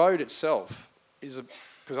the road itself is,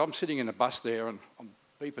 because I'm sitting in a bus there and I'm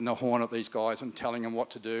beeping the horn at these guys and telling them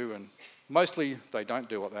what to do, and mostly they don't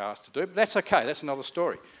do what they're asked to do, but that's okay, that's another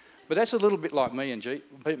story. But that's a little bit like me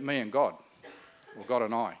and God, or God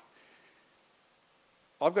and I.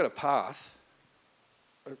 I've got a path,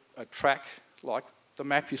 a track like the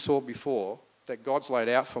map you saw before that God's laid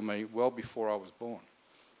out for me well before I was born.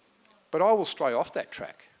 But I will stray off that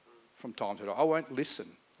track from time to time. I won't listen.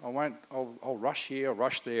 I'll rush here, I'll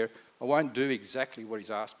rush there. I won't do exactly what he's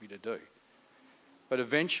asked me to do. But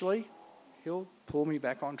eventually, he'll pull me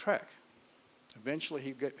back on track.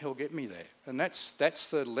 Eventually, he'll get me there. And that's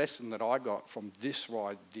the lesson that I got from this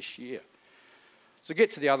ride this year. So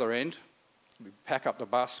get to the other end. We pack up the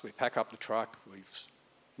bus, we pack up the truck, we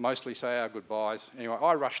mostly say our goodbyes. Anyway,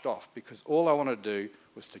 I rushed off because all I wanted to do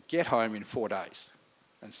was to get home in 4 days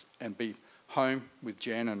and be home with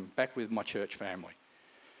Jen and back with my church family.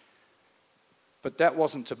 But that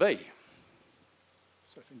wasn't to be.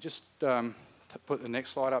 So if you just put the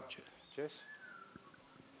next slide up, Jess.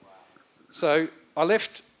 So I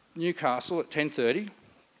left Newcastle at 10:30,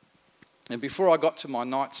 and before I got to my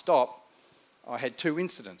night stop, I had 2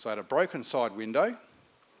 incidents. I had a broken side window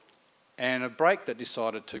and a brake that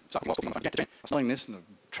decided to... I was selling this and the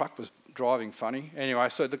truck was driving funny. Anyway,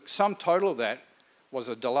 so the sum total of that was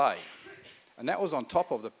a delay. And that was on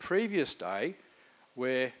top of the previous day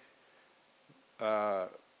where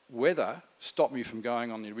weather stopped me from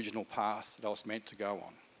going on the original path that I was meant to go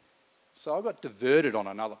on. So I got diverted on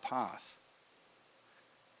another path.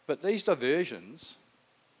 But these diversions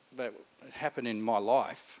that happen in my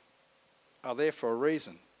life are there for a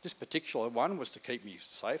reason. This particular one was to keep me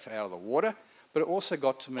safe out of the water, but it also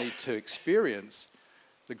got me to experience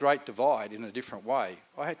the Great Divide in a different way.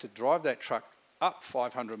 I had to drive that truck up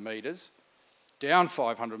 500 metres, down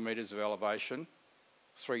 500 metres of elevation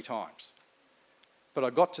 3 times. But I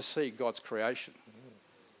got to see God's creation.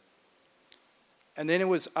 And then there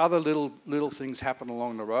was other little things happen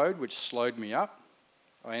along the road which slowed me up.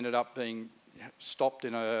 I ended up being stopped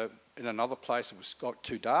in another place. It got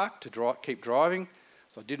too dark to keep driving,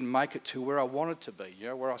 so I didn't make it to where I wanted to be,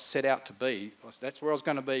 where I set out to be. That's where I was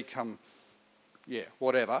going to be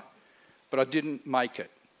whatever. But I didn't make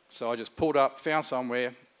it. So I just pulled up, found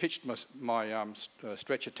somewhere, pitched my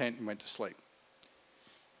stretcher tent and went to sleep.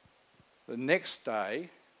 The next day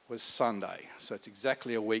was Sunday, so it's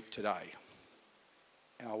exactly a week today.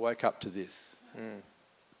 And I woke up to this.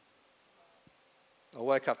 I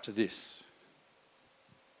woke up to this.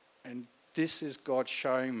 And this is God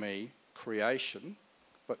showing me creation,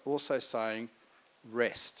 but also saying,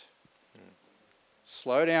 rest.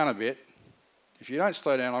 Slow down a bit. If you don't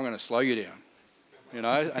slow down, I'm going to slow you down.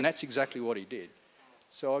 And that's exactly what he did.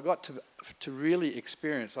 So I got to really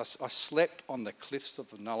experience, I slept on the cliffs of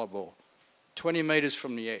the Nullarbor, 20 metres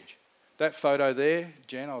from the edge. That photo there,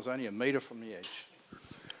 Jen, I was only a metre from the edge.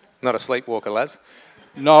 Not a sleepwalker, Laz?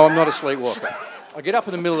 No, I'm not a sleepwalker. I get up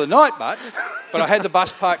in the middle of the night, but I had the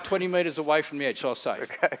bus parked 20 metres away from the edge, so I was safe.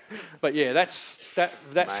 Okay. But yeah,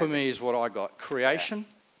 that for me is what I got. Creation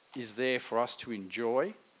is there for us to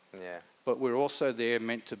enjoy, but we're also there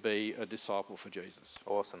meant to be a disciple for Jesus.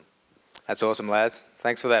 Awesome. That's awesome, Laz.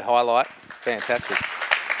 Thanks for that highlight. Fantastic.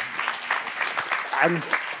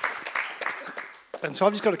 And so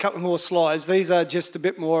I've just got a couple more slides. These are just a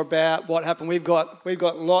bit more about what happened. We've got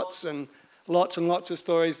lots and lots of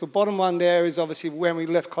stories. The bottom one there is obviously when we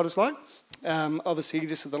left Cottesloe. Obviously,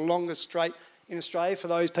 this is the longest straight in Australia for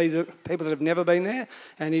those people that have never been there,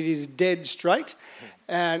 and it is dead straight.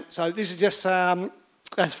 And so this is just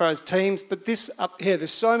as far as teams. But this up here,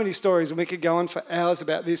 there's so many stories, and we could go on for hours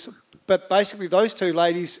about this. But basically, those 2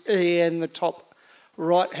 ladies in the top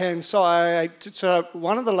right-hand side. So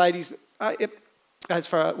one of the ladies... as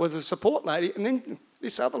far was a support lady, and then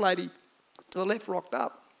this other lady to the left rocked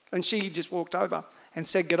up, and she just walked over and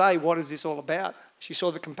said, "G'day, what is this all about?" She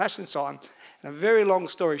saw the compassion sign. And a very long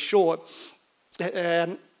story short,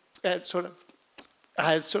 it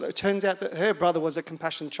turns out that her brother was a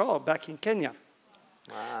compassion child back in Kenya.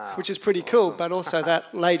 Wow. Which is pretty cool, but also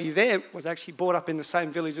that lady there was actually brought up in the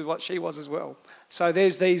same village as what she was as well. So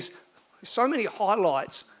there's so many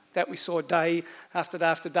highlights that we saw day after day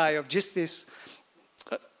after day of just this,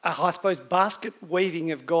 I suppose, basket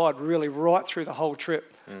weaving of God really right through the whole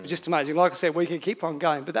trip. It was just amazing. Like I said, we could keep on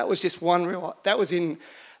going, but that was just one real. That was in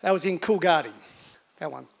Coolgardie.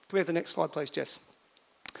 That one. Can we have the next slide, please, Jess?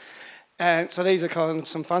 And so these are kind of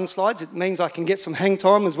some fun slides. It means I can get some hang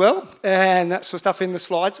time as well, and that sort of stuff in the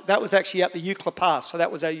slides. That was actually at the Eucla Pass. So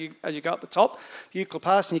that was as you go up the top, Eucla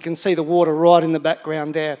Pass, and you can see the water right in the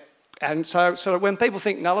background there. And so when people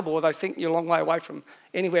think Nullarbor, they think you're a long way away from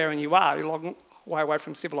anywhere, and you are. You're a long way away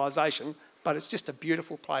from civilization, but it's just a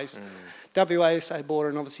beautiful place. WA-SA border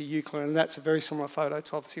and obviously Eucla, and that's a very similar photo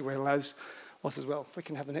to obviously where Laz was as well. If we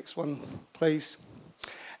can have the next one, please.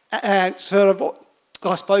 And sort of,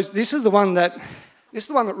 I suppose this is the one that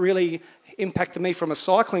really impacted me from a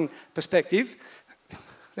cycling perspective.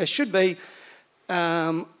 There should be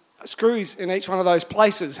screws in each one of those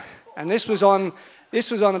places, and this was on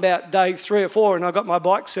about day 3 or 4, and I got my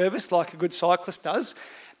bike serviced like a good cyclist does,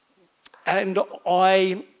 and so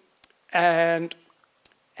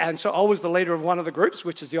I was the leader of one of the groups,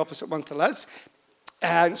 which is the opposite one to Laz,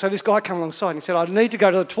 and so this guy came alongside and he said, "I need to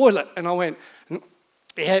go to the toilet," and I went,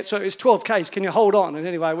 "Yeah, so it's 12 Ks, can you hold on?" And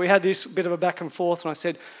anyway, we had this bit of a back and forth, and I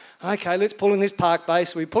said, "Okay, let's pull in this Park Bay."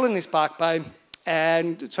 So we pull in this Park Bay,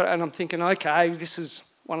 and I'm thinking, okay, this is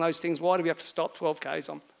one of those things, why do we have to stop 12 Ks?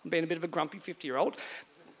 I'm being a bit of a grumpy 50-year-old,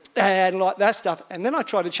 and like that stuff. And then I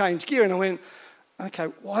tried to change gear, and I went, okay,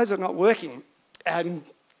 why is it not working? And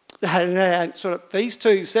sort of these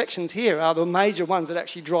two sections here are the major ones that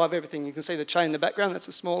actually drive everything. You can see the chain in the background, that's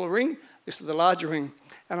a smaller ring, this is the larger ring.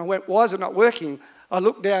 And I went, why is it not working? I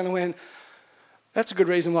looked down and went, that's a good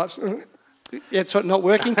reason why it's not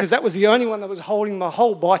working, because that was the only one that was holding my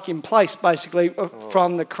whole bike in place, basically,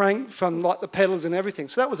 from the crank, from like the pedals and everything.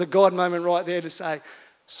 So that was a God moment right there to say,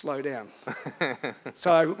 slow down.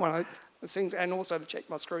 So when and also to check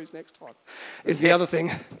my screws next time is the other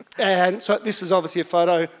thing. And so this is obviously a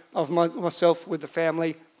photo of myself with the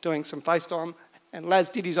family doing some FaceTime, and Laz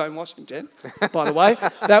did his own washing, Jen, by the way.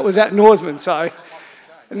 That was at Norseman, so...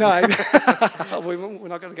 No, we're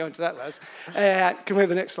not going to go into that, Laz. Can we have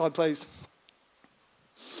the next slide, please?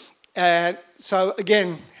 So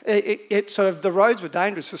again, it sort of, the roads were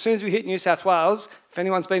dangerous. As soon as we hit New South Wales, if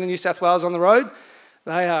anyone's been in New South Wales on the road,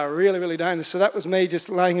 they are really, really dangerous. So that was me just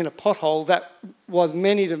laying in a pothole that was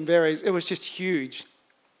many to varies. It was just huge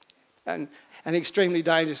and extremely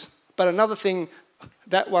dangerous. But another thing,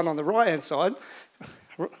 that one on the right-hand side,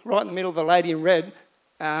 right in the middle of the lady in red,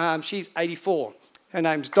 she's 84. Her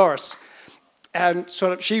name's Doris. And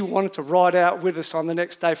sort of she wanted to ride out with us on the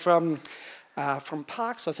next day from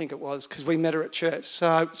Parks, I think it was, because we met her at church.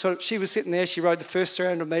 So she was sitting there, she rode the first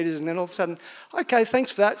 300 metres, and then all of a sudden, okay, thanks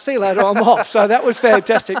for that, see you later, I'm off. So that was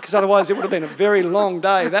fantastic, because otherwise it would have been a very long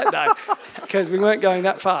day that day, because we weren't going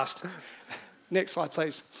that fast. Next slide,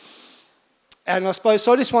 please. And I suppose,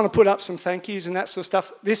 so I just want to put up some thank yous and that sort of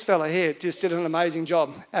stuff. This fella here just did an amazing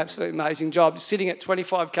job, absolutely amazing job, sitting at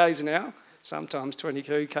 25 Ks an hour. Sometimes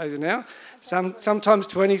 22 Ks an hour, sometimes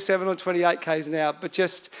 27 or 28 Ks an hour, but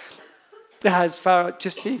just as far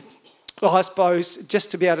just the, I suppose, just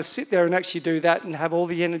to be able to sit there and actually do that and have all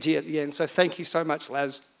the energy at the end. So thank you so much,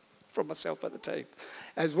 Laz, from myself and the team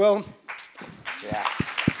as well. Yeah.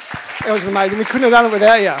 It was amazing. We couldn't have done it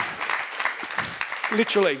without you.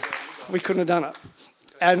 Literally, we couldn't have done it.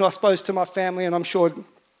 And I suppose to my family, and I'm sure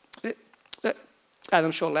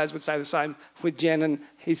Laz would say the same with Jen and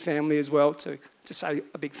his family as well, to say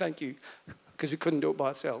a big thank you, because we couldn't do it by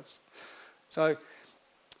ourselves. So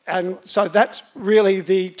that's really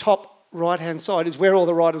the top right-hand side is where all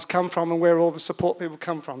the riders come from and where all the support people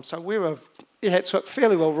come from. So we were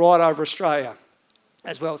fairly well right over Australia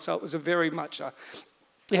as well. So it was a very much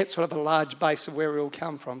sort of a large base of where we all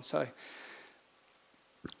come from. So,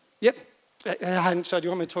 yep. And so do you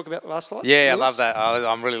want me to talk about the last slide? Yeah, I love that.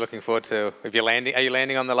 I'm really looking forward to, if you're landing, are you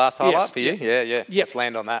landing on the last highlight for you? Yeah. Yep. Let's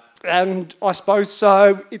land on that. And I suppose,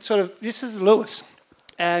 so it's sort of, this is Lewis.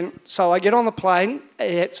 And so I get on the plane,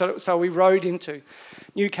 so we rode into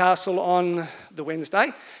Newcastle on the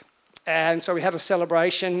Wednesday. And so we had a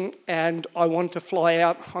celebration, and I wanted to fly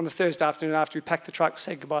out on the Thursday afternoon after we packed the truck,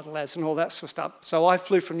 said goodbye to Laz and all that sort of stuff. So I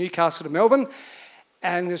flew from Newcastle to Melbourne.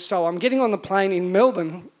 And so I'm getting on the plane in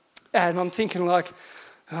Melbourne, and I'm thinking like,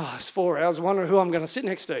 oh, it's 4 hours, I wonder who I'm going to sit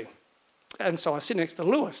next to. And so I sit next to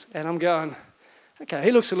Lewis, and I'm going, okay,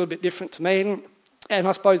 he looks a little bit different to me. And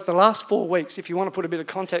I suppose the last 4 weeks, if you want to put a bit of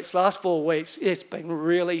context, last 4 weeks, it's been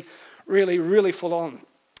really, really, really full on.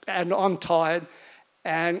 And I'm tired.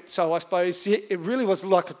 And so I suppose it really was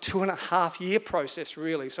like a 2.5 year process,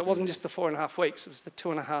 really. So it wasn't just the 4.5 weeks, it was the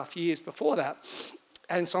 2.5 years before that.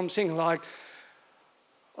 And so I'm thinking like,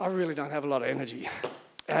 I really don't have a lot of energy.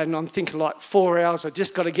 And I'm thinking like 4 hours, I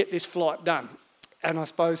just got to get this flight done. And I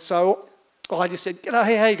suppose so I just said,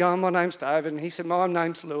 "G'day, how you going? My name's David." And he said, "My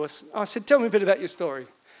name's Lewis." I said, "Tell me a bit about your story."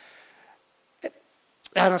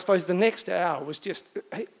 And I suppose the next hour was just,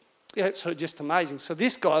 sort of just amazing. So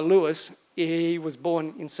this guy, Lewis, he was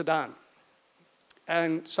born in Sudan.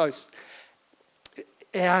 And so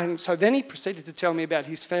then he proceeded to tell me about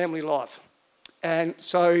his family life. And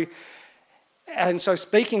so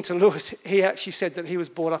speaking to Lewis, he actually said that he was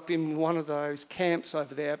brought up in one of those camps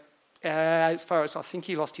over there. As far as I think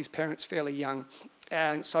he lost his parents fairly young.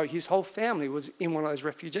 And so his whole family was in one of those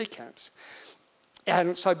refugee camps.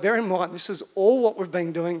 And so bear in mind, this is all what we've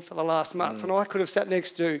been doing for the last month. And I could have sat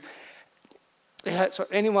next to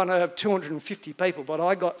anyone out of 250 people, but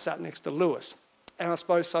I got sat next to Lewis. And I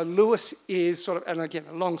suppose so Lewis is sort of, and again,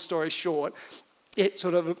 a long story short, Lewis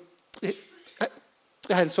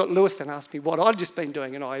then asked me what I'd just been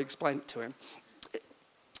doing, and I explained it to him.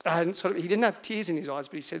 And sort of, he didn't have tears in his eyes,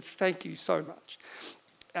 but he said, "Thank you so much."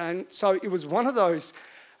 And so it was one of those,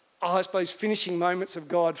 I suppose, finishing moments of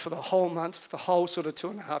God for the whole month, for the whole sort of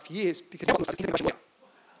 2.5 years, because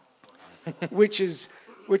which is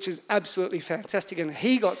absolutely fantastic. And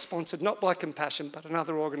he got sponsored not by Compassion, but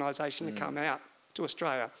another organisation to come out to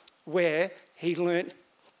Australia, where he learnt.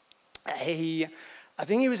 I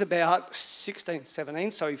think he was about 16, 17,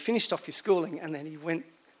 so he finished off his schooling, and then he went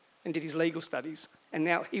and did his legal studies, and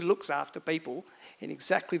now he looks after people in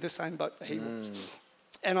exactly the same boat that he was.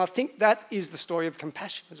 And I think that is the story of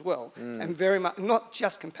Compassion as well, and very much, not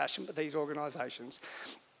just Compassion, but these organisations.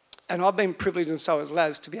 And I've been privileged, and so has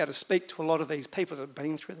Laz, to be able to speak to a lot of these people that have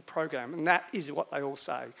been through the program, and that is what they all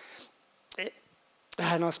say.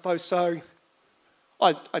 And I suppose so,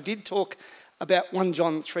 I did talk about 1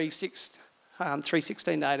 John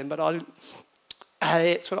 3:16-18, but I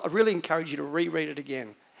really encourage you to reread it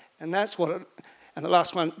again. And that's what and the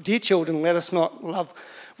last one, "Dear children, let us not love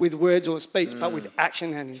with words or speech, but with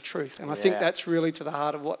action and in truth." And I think that's really to the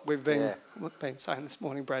heart of what we've been saying this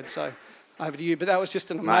morning, Brad. So over to you. But that was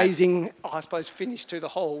just an amazing, I suppose, finish to the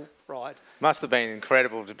whole ride. Must have been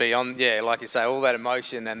incredible to be on, like you say, all that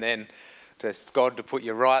emotion, and then just God to put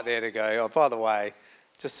you right there to go, "Oh, by the way,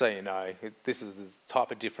 just so you know, this is the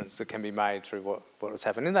type of difference that can be made through what has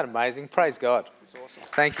happened." Isn't that amazing? Praise God. It's awesome.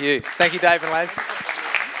 Thank you. Thank you, Dave and Laz.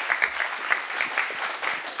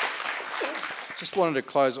 Just wanted to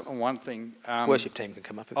close on one thing. Worship team can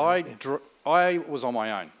come up. I was on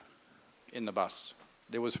my own in the bus.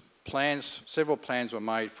 There was several plans were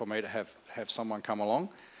made for me to have someone come along.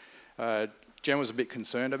 Jen was a bit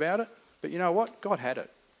concerned about it, but you know what? God had it.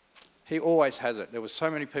 He always has it. There were so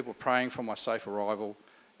many people praying for my safe arrival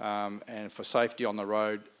and for safety on the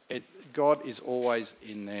road. God is always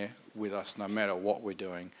in there with us, no matter what we're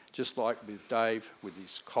doing. Just like with Dave with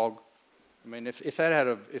his cog. I mean, if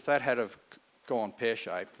that had gone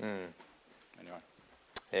pear-shaped. Anyway.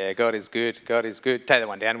 Yeah, God is good. God is good. Take that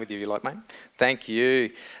one down with you if you like, mate. Thank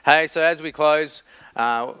you. Hey, so as we close,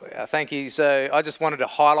 thank you. So I just wanted to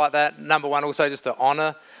highlight that. Number one, also just to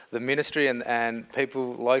honour the ministry and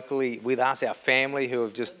people locally with us, our family who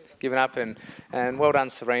have just given up, and well done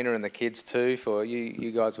Serena and the kids too, for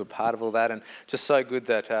you guys were part of all that, and just so good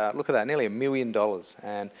that look at that, nearly $1 million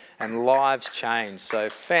and lives changed. So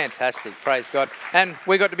fantastic, praise God, and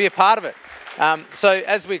we got to be a part of it. So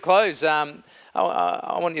as we close, I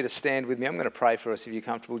want you to stand with me. I'm going to pray for us if you're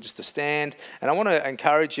comfortable just to stand, and I want to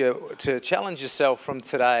encourage you to challenge yourself from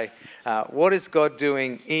today. What is God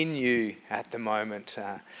doing in you at the moment?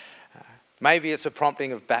 Maybe it's a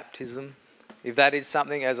prompting of baptism. If that is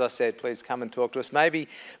something, as I said, please come and talk to us. Maybe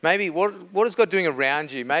what is God doing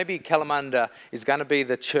around you? Maybe Kalamunda is going to be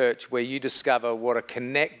the church where you discover what a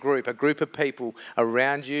connect group, a group of people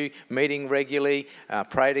around you, meeting regularly,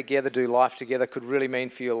 pray together, do life together, could really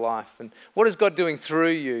mean for your life. And what is God doing through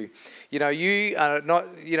you? You know, you are not,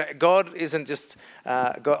 God isn't just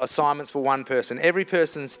got assignments for one person. Every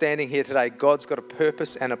person standing here today, God's got a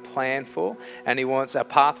purpose and a plan for, and He wants a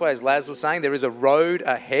pathway, as Laz was saying. There is a road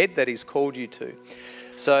ahead that He's called you to.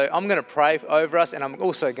 So I'm going to pray over us, and I'm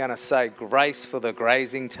also going to say grace for the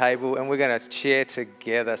grazing table, and we're going to share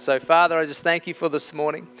together. So Father, I just thank you for this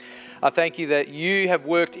morning. I thank you that you have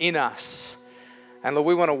worked in us, and Lord,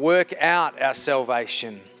 we want to work out our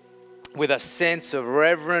salvation with a sense of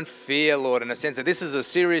reverent fear, Lord, and a sense that this is a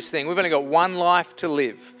serious thing. We've only got one life to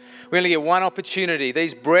live. We only get one opportunity.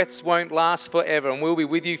 These breaths won't last forever, and we'll be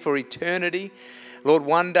with you for eternity. Lord,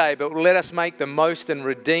 one day, but let us make the most and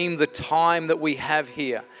redeem the time that we have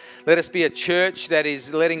here. Let us be a church that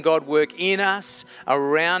is letting God work in us,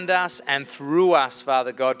 around us, and through us,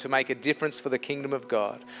 Father God, to make a difference for the kingdom of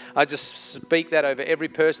God. I just speak that over every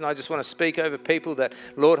person. I just want to speak over people that,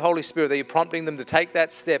 Lord, Holy Spirit, that you're prompting them to take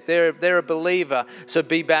that step. They're a believer, so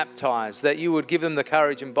be baptized, that you would give them the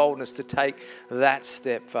courage and boldness to take that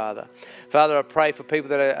step, Father. Father, I pray for people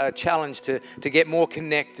that are challenged to get more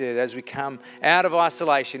connected as we come out of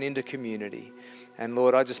isolation into community. And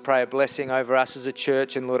Lord, I just pray a blessing over us as a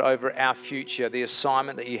church and Lord, over our future, the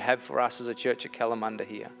assignment that you have for us as a church at Kalamunda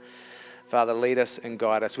here. Father, lead us and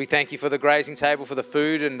guide us. We thank you for the grazing table, for the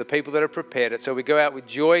food and the people that have prepared it. So we go out with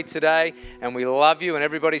joy today and we love you. And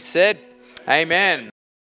everybody said, amen.